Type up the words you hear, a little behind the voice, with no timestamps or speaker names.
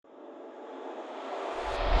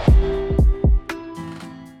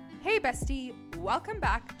bestie. Welcome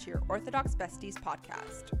back to your Orthodox Besties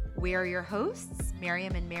podcast. We are your hosts,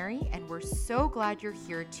 Miriam and Mary, and we're so glad you're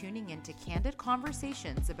here tuning into candid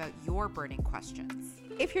conversations about your burning questions.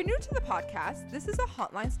 If you're new to the podcast, this is a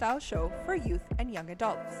hotline-style show for youth and young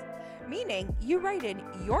adults, meaning you write in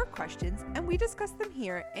your questions and we discuss them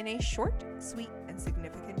here in a short, sweet, and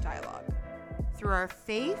significant dialogue. Through our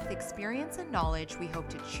faith, experience, and knowledge, we hope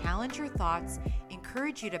to challenge your thoughts,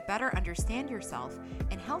 encourage you to better understand yourself,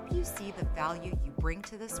 and help you see the value you bring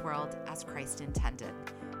to this world as Christ intended.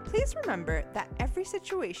 Please remember that every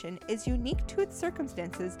situation is unique to its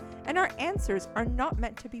circumstances, and our answers are not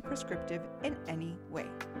meant to be prescriptive in any way.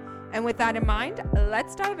 And with that in mind,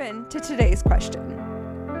 let's dive into today's question.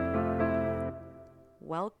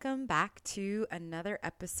 Welcome back to another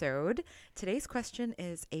episode. Today's question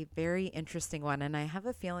is a very interesting one, and I have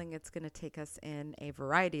a feeling it's going to take us in a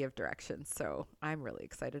variety of directions, so I'm really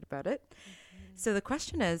excited about it. So the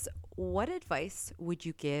question is, what advice would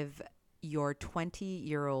you give your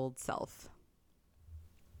 20-year-old self?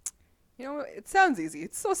 You know, it sounds easy.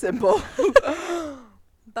 It's so simple.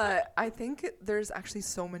 But I think there's actually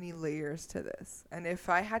so many layers to this. And if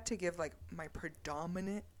I had to give like my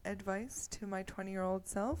predominant advice to my 20-year-old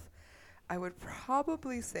self, I would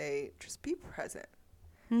probably say just be present.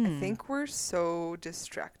 I think we're so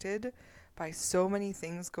distracted by so many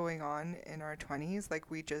things going on in our 20s. Like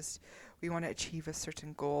we want to achieve a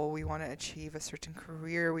certain goal. We want to achieve a certain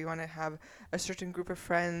career. We want to have a certain group of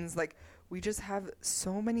friends. Like we just have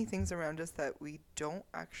so many things around us that we don't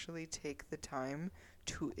actually take the time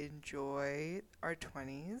to enjoy our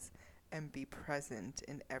 20s and be present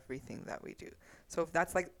in everything that we do. So if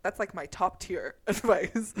that's like my top tier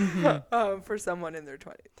advice for someone in their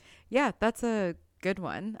 20s. Yeah, that's a good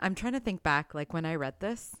one. I'm trying to think back, like when I read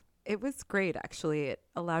this, it was great, actually. It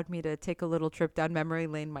allowed me to take a little trip down memory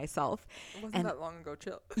lane myself. It wasn't that long ago,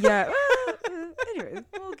 chill. Yeah. Anyways,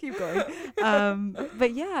 we'll keep going.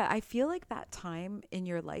 But yeah, I feel like that time in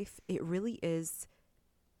your life, it really is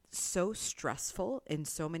so stressful in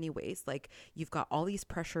so many ways. Like you've got all these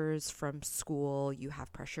pressures from school, you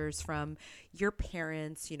have pressures from your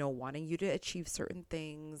parents, you know, wanting you to achieve certain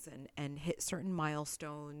things and hit certain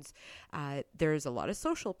milestones. There's a lot of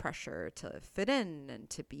social pressure to fit in and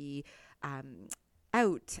to be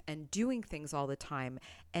out and doing things all the time.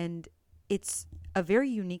 And it's a very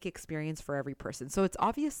unique experience for every person. So it's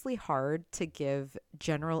obviously hard to give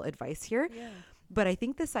general advice here. Yeah. But I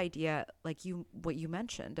think this idea, like what you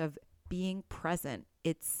mentioned of being present,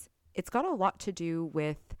 it's got a lot to do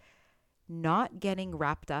with not getting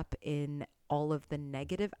wrapped up in all of the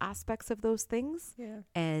negative aspects of those things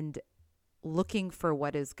and looking for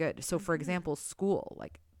what is good. So for example, school,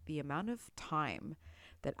 like the amount of time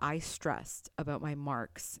that I stressed about my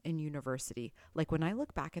marks in university, like when I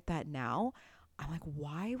look back at that now, I'm like,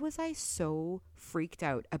 why was I so freaked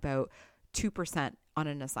out about 2% on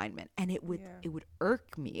an assignment? And it would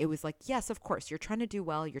irk me. It was like, yes, of course, you're trying to do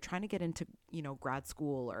well, you're trying to get into, you know, grad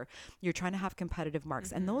school, or you're trying to have competitive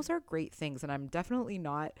marks, and those are great things, and I'm definitely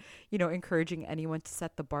not, you know, encouraging anyone to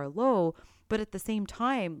set the bar low, but at the same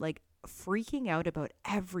time, like freaking out about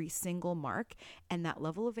every single mark and that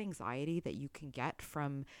level of anxiety that you can get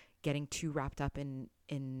from getting too wrapped up in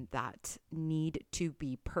that need to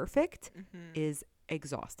be perfect is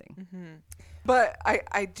exhausting. But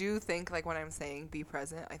I do think, like when I'm saying be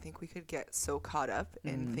present, I think we could get so caught up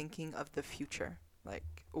in thinking of the future,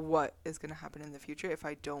 like what is going to happen in the future if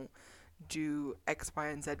I don't do X, Y,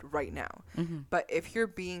 and Z right now. But if you're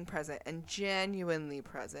being present and genuinely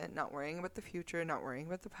present, not worrying about the future, not worrying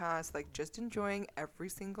about the past, like just enjoying every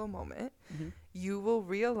single moment, you will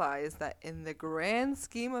realize that in the grand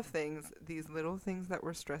scheme of things, these little things that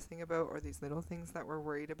we're stressing about or these little things that we're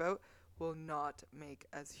worried about will not make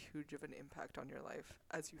as huge of an impact on your life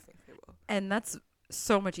as you think they will. And that's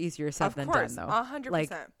so much easier said than done, though. 100%.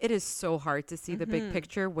 Like it is so hard to see the big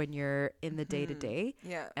picture when you're in the day to day.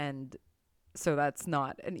 Yeah. And so that's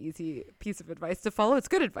not an easy piece of advice to follow. It's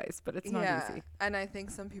good advice, but it's not easy. And I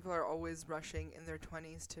think some people are always rushing in their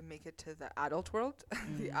 20s to make it to the adult world,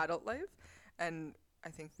 the adult life. And I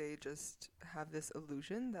think they just have this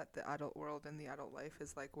illusion that the adult world and the adult life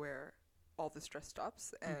is like where all the stress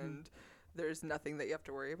stops and there's nothing that you have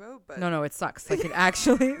to worry about. But no, it sucks. Like it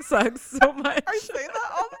actually sucks so much. I say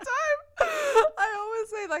that all the time. I always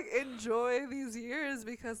say, like, enjoy these years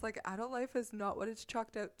because, like, adult life is not what it's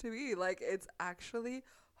chalked out to be. Like, it's actually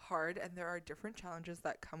hard, and there are different challenges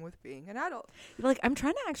that come with being an adult. Like, I'm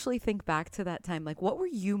trying to actually think back to that time. Like, what were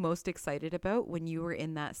you most excited about when you were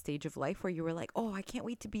in that stage of life where you were like, oh, I can't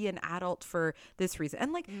wait to be an adult for this reason?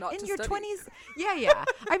 And like Not in to your study. 20s, yeah.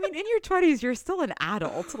 I mean, in your 20s, you're still an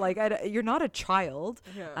adult. Like, you're not a child.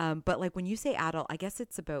 Yeah. But like when you say adult, I guess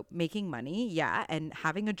it's about making money, yeah, and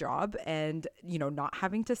having a job, and not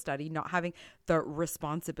having to study, not having the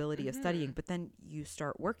responsibility of studying. But then you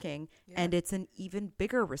start working, and it's an even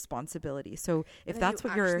bigger responsibility. So if And then that's you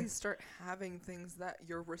what you're actually start having things that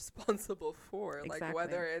you're responsible for, like Exactly.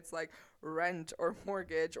 whether it's like rent or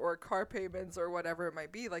mortgage or car payments or whatever it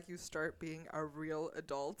might be, like you start being a real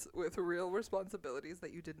adult with real responsibilities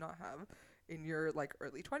that you did not have in your like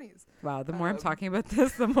early 20s. Wow, the more I'm talking about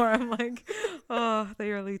this, the more I'm like, oh,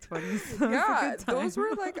 the early 20s. That was a Yeah, good time. those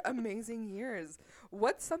were like amazing years.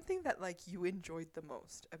 What's something that like you enjoyed the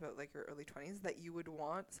most about like your early 20s that you would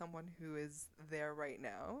want someone who is there right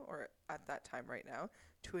now or at that time right now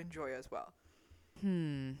to enjoy as well?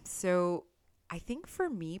 So I think for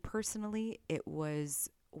me personally, it was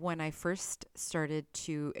when I first started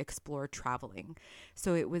to explore traveling.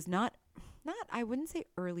 So it was not, I wouldn't say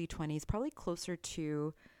early 20s, probably closer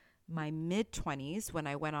to my mid 20s when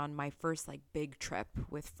I went on my first like big trip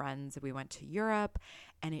with friends. We went to Europe,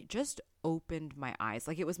 and it just opened my eyes.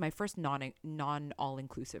 Like, it was my first non all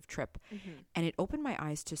inclusive trip, and it opened my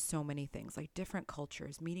eyes to so many things, like different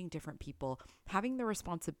cultures, meeting different people, having the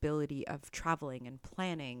responsibility of traveling and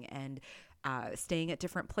planning and staying at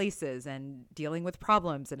different places and dealing with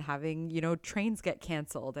problems and having, trains get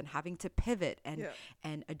canceled and having to pivot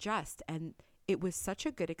and adjust. And it was such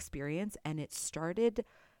a good experience, and it started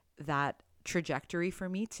that trajectory for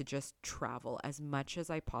me to just travel as much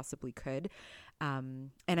as I possibly could.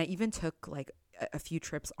 And I even took like a few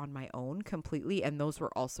trips on my own completely, and those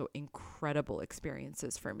were also incredible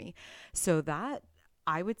experiences for me. So that,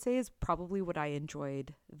 I would say, is probably what I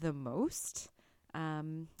enjoyed the most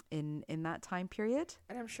in that time period.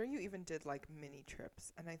 And I'm sure you even did like mini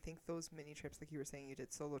trips. And I think those mini trips, like you were saying, you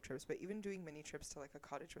did solo trips, but even doing mini trips to like a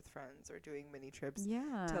cottage with friends or doing mini trips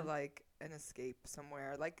to like an escape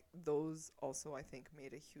somewhere, like those also I think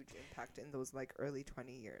made a huge impact in those like early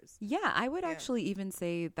 20 years. Yeah, I would actually even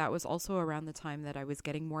say that was also around the time that I was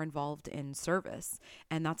getting more involved in service.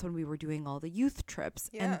 And that's when we were doing all the youth trips.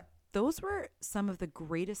 Yeah. And those were some of the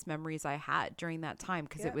greatest memories I had during that time,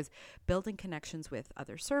 because it was building connections with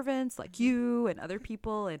other servants like you and other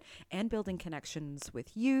people, and building connections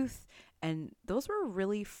with youth. And those were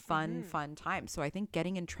really fun times. So I think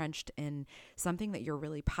getting entrenched in something that you're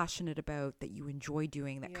really passionate about, that you enjoy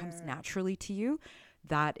doing, that comes naturally to you,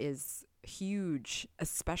 that is huge,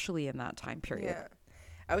 especially in that time period. Yeah.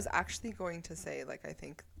 I was actually going to say, like, I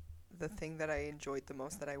think the thing that I enjoyed the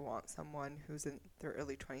most, that I want someone who's in their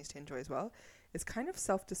early 20s to enjoy as well, is kind of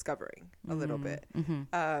self-discovering a little bit.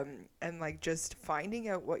 And like just finding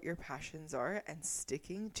out what your passions are and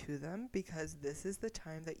sticking to them, because this is the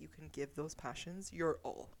time that you can give those passions your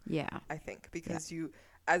all. Yeah. I think, because you,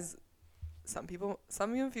 as some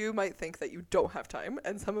of you might think that you don't have time,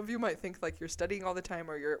 and some of you might think like you're studying all the time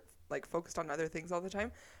or you're like focused on other things all the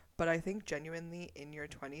time. But I think genuinely in your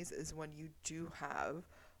 20s is when you do have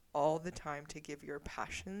all the time to give your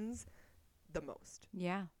passions the most.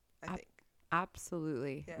 Yeah. I think.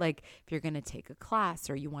 Absolutely. Yeah. Like if you're going to take a class,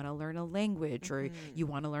 or you want to learn a language, or you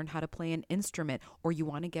want to learn how to play an instrument, or you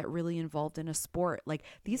want to get really involved in a sport, like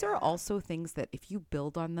these are also things that if you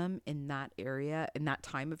build on them in that area, in that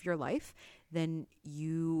time of your life, then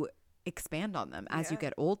you expand on them as you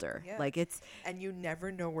get older. Like and you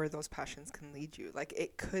never know where those passions can lead you. Like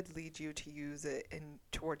it could lead you to use it in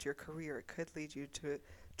towards your career. It could lead you to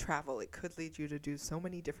travel. It could lead you to do so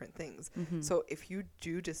many different things. So if you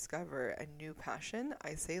do discover a new passion,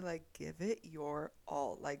 I say like give it your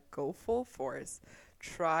all. Like go full force.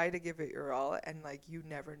 Try to give it your all, and like you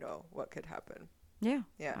never know what could happen. Yeah.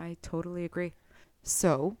 I totally agree.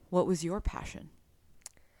 So, what was your passion?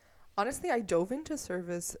 Honestly, I dove into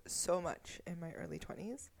service so much in my early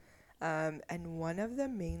 20s. And one of the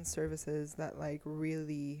main services that like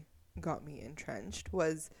really got me entrenched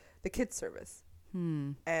was the kids service.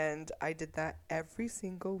 And I did that every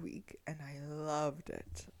single week, and I loved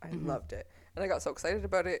it. I loved it. And I got so excited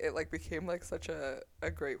about it. It like became like such a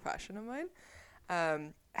great passion of mine.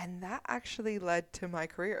 And that actually led to my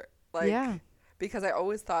career. Like, because I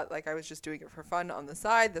always thought like I was just doing it for fun on the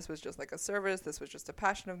side. This was just like a service. This was just a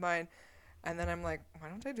passion of mine. And then I'm like, why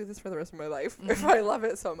don't I do this for the rest of my life if I love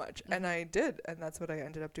it so much? And I did. And that's what I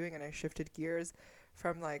ended up doing. And I shifted gears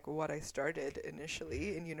from like what I started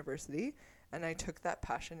initially in university. And I took that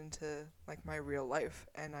passion into like my real life.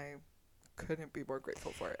 And I couldn't be more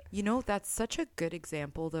grateful for it. You know, that's such a good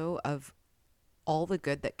example, though, of all the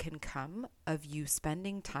good that can come of you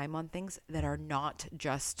spending time on things that are not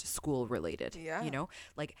just school related. Yeah. You know,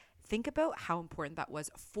 like think about how important that was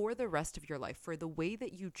for the rest of your life, for the way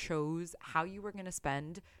that you chose how you were going to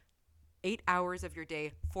spend 8 hours of your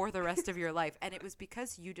day for the rest of your life. And it was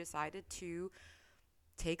because you decided to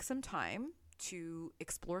take some time to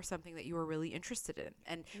explore something that you were really interested in.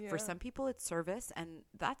 And for some people, it's service, and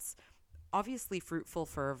that's obviously fruitful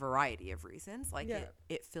for a variety of reasons. Like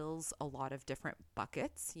it fills a lot of different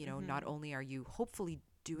buckets. You know, not only are you hopefully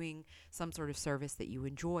doing some sort of service that you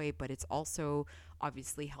enjoy, but it's also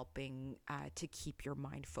obviously helping to keep your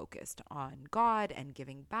mind focused on God and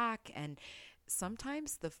giving back. And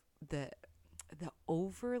sometimes the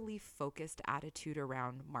overly focused attitude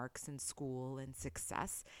around marks in school and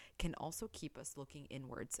success can also keep us looking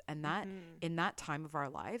inwards. And that in that time of our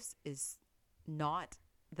lives is not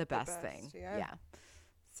the best thing. Yeah.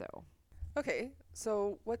 So. Okay.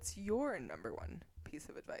 So what's your number one piece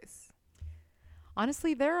of advice?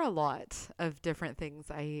 Honestly, there are a lot of different things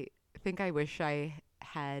I think I wish I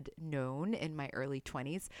had known in my early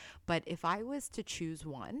 20s. But if I was to choose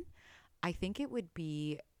one, I think it would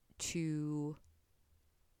be to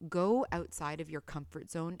go outside of your comfort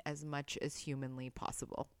zone as much as humanly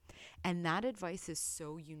possible. And that advice is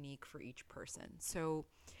so unique for each person. So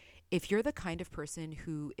if you're the kind of person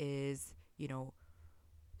who is, you know,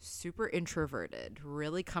 super introverted,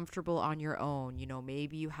 really comfortable on your own, you know,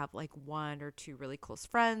 maybe you have like one or two really close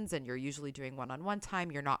friends and you're usually doing one-on-one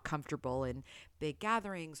time, you're not comfortable in big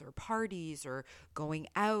gatherings or parties or going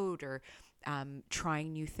out or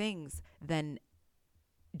trying new things, then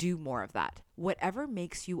do more of that. Whatever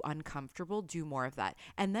makes you uncomfortable, do more of that.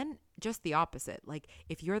 And then just the opposite. Like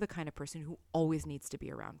if you're the kind of person who always needs to be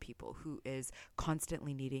around people, who is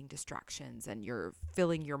constantly needing distractions, and you're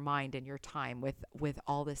filling your mind and your time with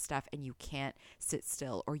all this stuff, and you can't sit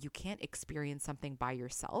still or you can't experience something by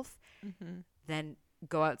yourself, then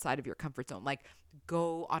go outside of your comfort zone. Like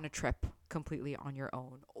go on a trip completely on your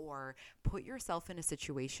own, or put yourself in a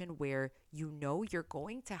situation where you know you're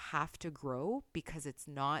going to have to grow because it's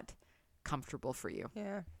not comfortable for you.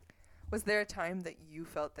 Yeah. Was there a time that you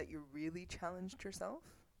felt that you really challenged yourself?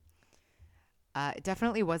 It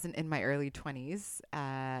definitely wasn't in my early 20s.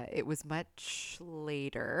 It was much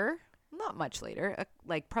later, not much later,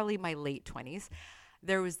 like probably my late 20s.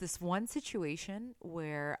 There was this one situation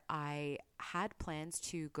where I had plans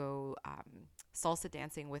to go salsa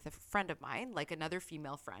dancing with a friend of mine, like another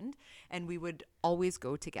female friend, and we would always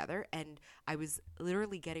go together. And I was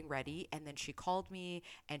literally getting ready, and then she called me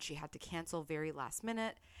and she had to cancel very last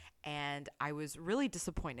minute. And I was really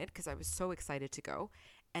disappointed because I was so excited to go.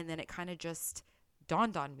 And then it kind of just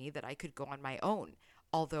dawned on me that I could go on my own,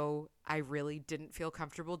 although I really didn't feel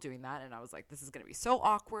comfortable doing that. And I was like, this is going to be so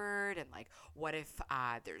awkward. And like, what if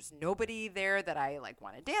there's nobody there that I like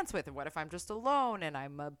want to dance with? And what if I'm just alone and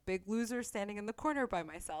I'm a big loser standing in the corner by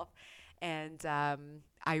myself? And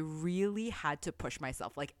I really had to push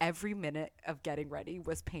myself. Like every minute of getting ready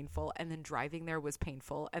was painful. And then driving there was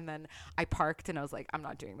painful. And then I parked and I was like, I'm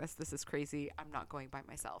not doing this. This is crazy. I'm not going by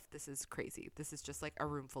myself. This is crazy. This is just like a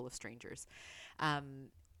room full of strangers.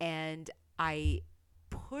 And I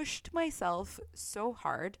pushed myself so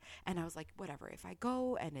hard, and I was like, whatever, if I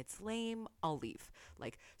go and it's lame, I'll leave.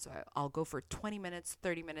 Like, so I'll go for 20 minutes,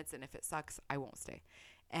 30 minutes, and if it sucks, I won't stay.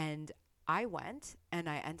 And I went, and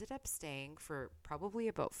I ended up staying for probably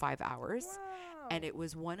about 5 hours. Wow. And it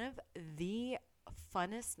was one of the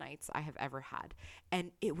funnest nights I have ever had.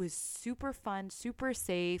 And it was super fun, super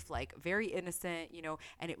safe, like very innocent, you know,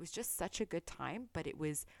 and it was just such a good time. But it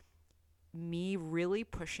was me really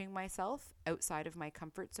pushing myself outside of my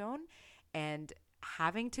comfort zone and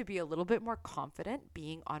having to be a little bit more confident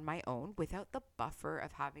being on my own without the buffer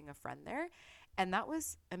of having a friend there. And that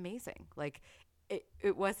was amazing. Like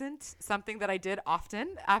it wasn't something that I did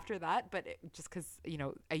often after that, but just because, you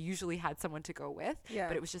know, I usually had someone to go with,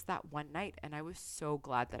 but it was just that one night, and I was so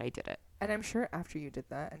glad that I did it. And I'm sure after you did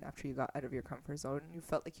that and after you got out of your comfort zone, you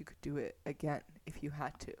felt like you could do it again if you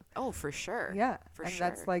had to. Oh, for sure. Yeah. For and sure.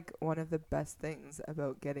 that's like one of the best things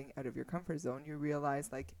about getting out of your comfort zone. You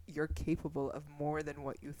realize like you're capable of more than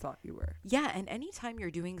what you thought you were. Yeah. And anytime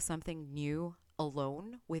you're doing something new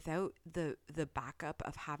alone without the backup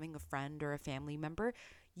of having a friend or a family member,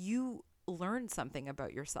 you learn something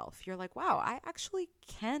about yourself. You're like, wow, I actually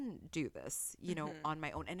can do this, you know, on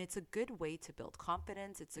my own. And it's a good way to build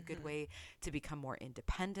confidence. It's a good way to become more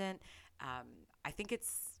independent. I think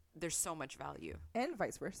it's there's so much value. And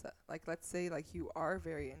vice versa. Like, let's say like you are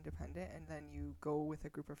very independent and then you go with a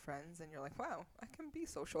group of friends and you're like, wow, I can be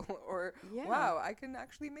social, or wow, I can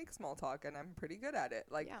actually make small talk and I'm pretty good at it.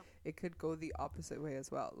 Like, it could go the opposite way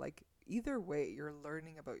as well. Like, either way, you're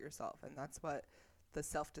learning about yourself, and that's what the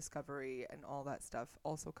self-discovery and all that stuff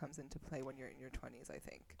also comes into play when you're in your 20s, I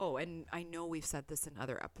think. Oh, and I know we've said this in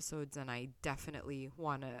other episodes, and I definitely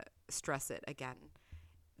want to stress it again.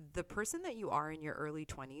 The person that you are in your early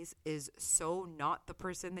 20s is so not the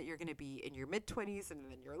person that you're going to be in your mid 20s and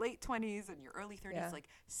then your late 20s and your early 30s. Like,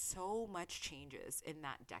 so much changes in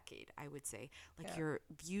that decade, I would say. Like, your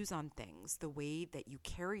views on things, the way that you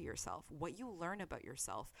carry yourself, what you learn about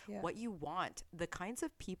yourself, what you want, the kinds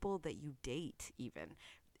of people that you date even.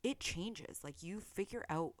 It changes. Like, you figure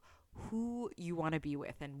out who you want to be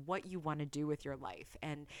with and what you want to do with your life.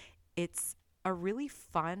 And it's a really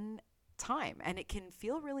fun time, and it can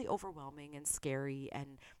feel really overwhelming and scary,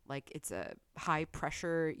 and like it's a high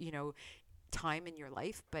pressure, time in your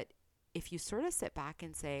life. But if you sort of sit back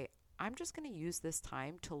and say, I'm just going to use this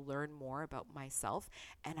time to learn more about myself,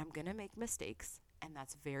 and I'm going to make mistakes, and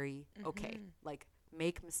that's very okay. Like,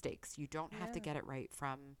 make mistakes. You don't have to get it right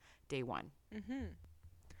from day one.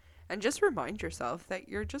 And just remind yourself that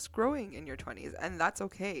you're just growing in your 20s, and that's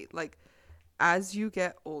okay. Like, as you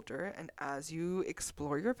get older and as you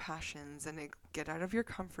explore your passions and get out of your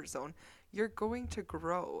comfort zone, you're going to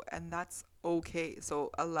grow, and that's okay.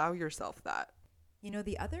 So allow yourself that.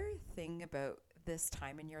 The other thing about this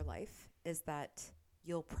time in your life is that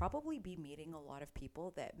you'll probably be meeting a lot of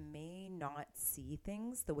people that may not see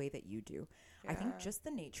things the way that you do. I think just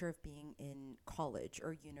the nature of being in college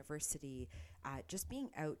or university, just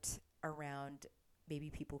being out around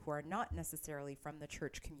maybe people who are not necessarily from the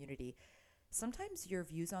church community, sometimes your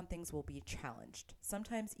views on things will be challenged.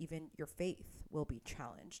 Sometimes even your faith will be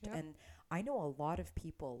challenged. And I know a lot of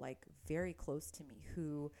people, like, very close to me,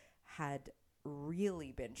 who had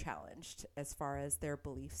really been challenged as far as their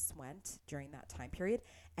beliefs went during that time period.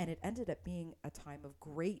 And it ended up being a time of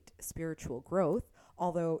great spiritual growth,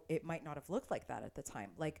 although it might not have looked like that at the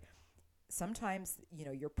time. Like, sometimes,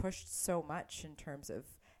 you're pushed so much in terms of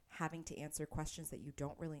having to answer questions that you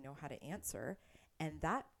don't really know how to answer. And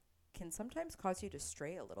that can sometimes cause you to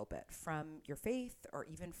stray a little bit from your faith or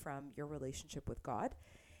even from your relationship with God.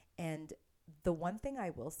 And the one thing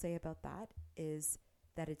I will say about that is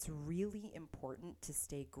that it's really important to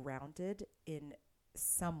stay grounded in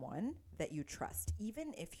someone that you trust,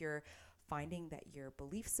 even if you're finding that your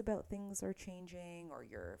beliefs about things are changing or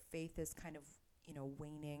your faith is kind of,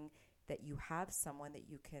 waning, that you have someone that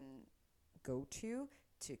you can go to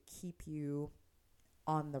keep you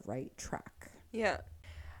on the right track. Yeah.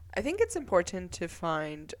 I think it's important to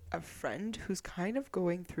find a friend who's kind of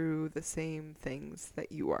going through the same things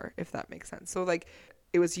that you are, if that makes sense. So, like,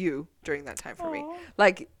 it was you during that time for me.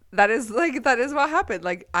 Like, that is what happened.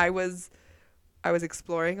 Like, I was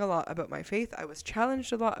exploring a lot about my faith. I was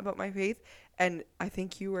challenged a lot about my faith. And I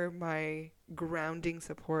think you were my grounding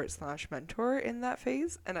support / mentor in that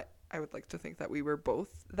phase. And I would like to think that we were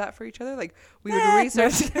both that for each other. Like, we would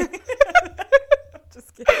research...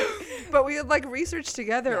 Just kidding. But we would, like, research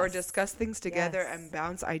together or discuss things together and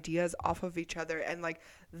bounce ideas off of each other. And, like,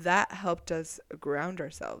 that helped us ground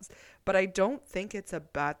ourselves. But I don't think it's a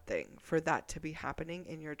bad thing for that to be happening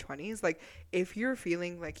in your 20s. Like, if you're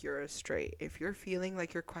feeling like you're astray, if you're feeling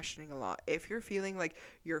like you're questioning a lot, if you're feeling like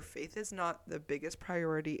your faith is not the biggest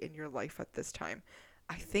priority in your life at this time,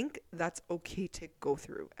 I think that's okay to go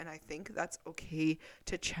through. And I think that's okay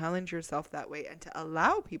to challenge yourself that way and to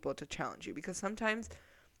allow people to challenge you. Because sometimes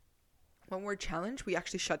when we're challenged, we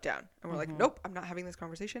actually shut down. And we're like, nope, I'm not having this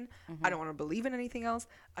conversation. I don't want to believe in anything else.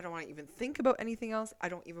 I don't want to even think about anything else. I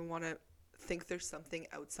don't even want to think there's something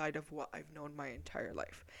outside of what I've known my entire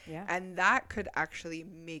life. Yeah. And that could actually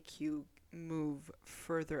make you move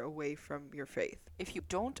further away from your faith. If you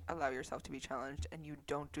don't allow yourself to be challenged and you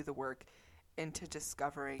don't do the work into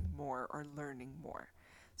discovering more or learning more.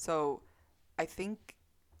 So I think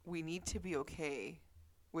we need to be okay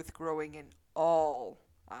with growing in all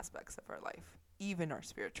aspects of our life, even our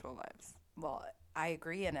spiritual lives. Well, I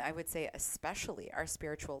agree. And I would say especially our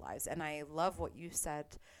spiritual lives. And I love what you said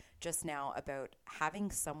just now about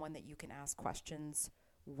having someone that you can ask questions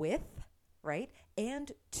with, right?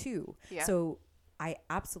 And to. Yeah. So I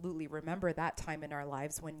absolutely remember that time in our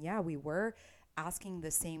lives when, we were asking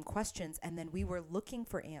the same questions, and then we were looking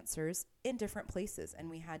for answers in different places, and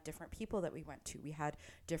we had different people that we went to, we had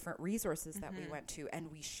different resources that we went to, and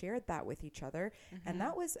we shared that with each other, and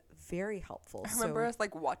that was very helpful. I remember us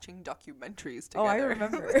like watching documentaries together. Oh, I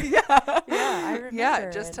remember. Yeah, I remember. Yeah,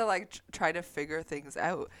 just to like try to figure things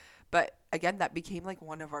out. But again, that became like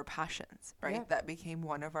one of our passions, right? Yeah. That became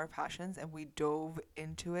one of our passions, and we dove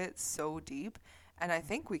into it so deep, and I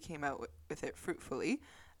think we came out with it fruitfully.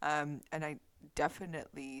 And I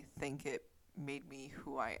definitely think it made me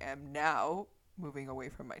who I am now, moving away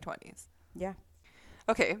from my 20s. Yeah.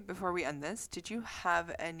 Okay, before we end this, did you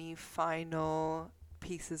have any final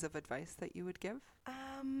pieces of advice that you would give?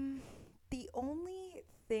 The only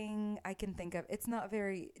thing I can think of, it's not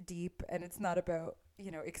very deep, and it's not about,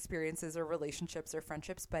 experiences or relationships or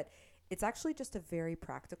friendships, but it's actually just a very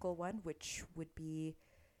practical one, which would be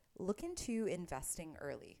look into investing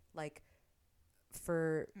early. Like,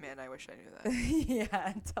 Man, I wish I knew that.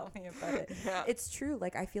 yeah, tell me about it. Yeah. It's true.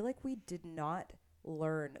 Like, I feel like we did not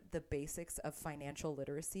learn the basics of financial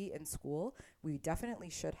literacy in school. We definitely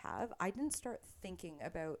should have. I didn't start thinking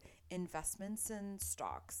about investments and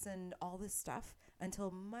stocks and all this stuff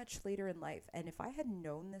until much later in life. And if I had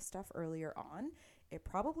known this stuff earlier on, it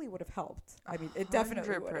probably would have helped. I mean, it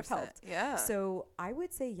definitely would have 100%, helped. Yeah. So I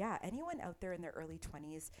would say, yeah, anyone out there in their early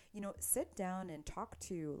 20s, sit down and talk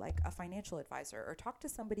to like a financial advisor, or talk to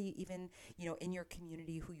somebody even, in your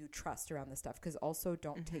community who you trust around this stuff. Because also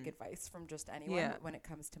don't take advice from just anyone when it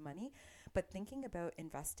comes to money. But thinking about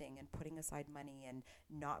investing and putting aside money and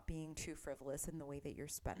not being too frivolous in the way that you're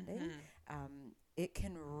spending, it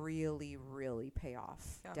can really, really pay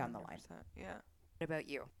off down the line. Yeah. What about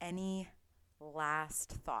you? Any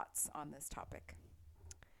last thoughts on this topic?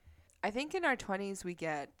 I think in our 20s we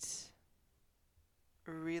get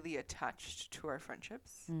really attached to our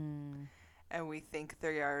friendships, and we think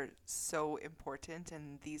they are so important,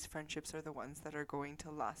 and these friendships are the ones that are going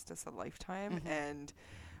to last us a lifetime, and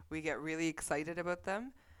we get really excited about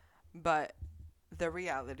them. But the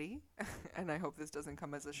reality, and I hope this doesn't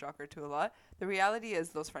come as a shocker to a lot, the reality is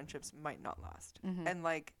those friendships might not last. And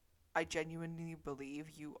like, I genuinely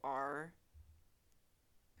believe you are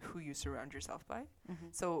who you surround yourself by.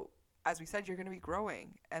 So as we said, you're going to be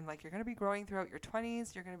growing, and like, you're going to be growing throughout your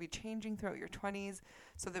 20s. You're going to be changing throughout your 20s.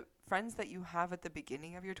 So the friends that you have at the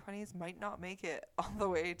beginning of your 20s might not make it all the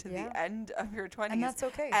way to the end of your 20s. And that's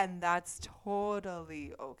okay. And that's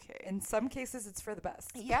totally okay. In some cases, it's for the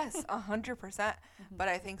best. Yes, 100%. But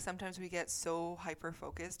I think sometimes we get so hyper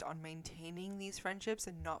focused on maintaining these friendships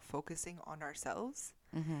and not focusing on ourselves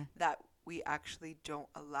that we actually don't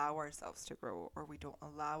allow ourselves to grow, or we don't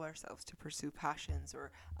allow ourselves to pursue passions,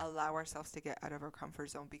 or allow ourselves to get out of our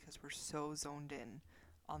comfort zone because we're so zoned in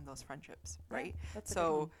on those friendships, right?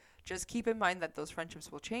 So just keep in mind that those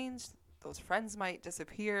friendships will change. Those friends might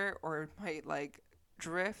disappear or might like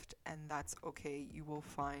drift, and that's okay. You will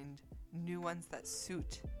find new ones that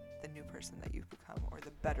suit the new person that you've become, or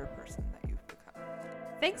the better person that you've become.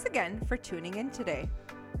 Thanks again for tuning in today.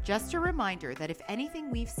 Just a reminder that if anything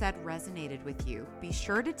we've said resonated with you, be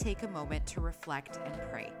sure to take a moment to reflect and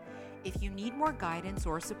pray. If you need more guidance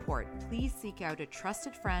or support, please seek out a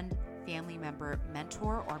trusted friend, family member,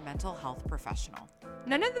 mentor, or mental health professional.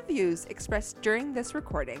 None of the views expressed during this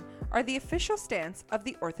recording are the official stance of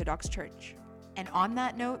the Orthodox Church. And on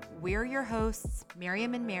that note, we're your hosts,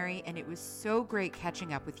 Miriam and Mary, and it was so great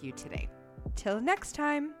catching up with you today. Till next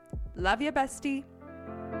time, love ya, bestie.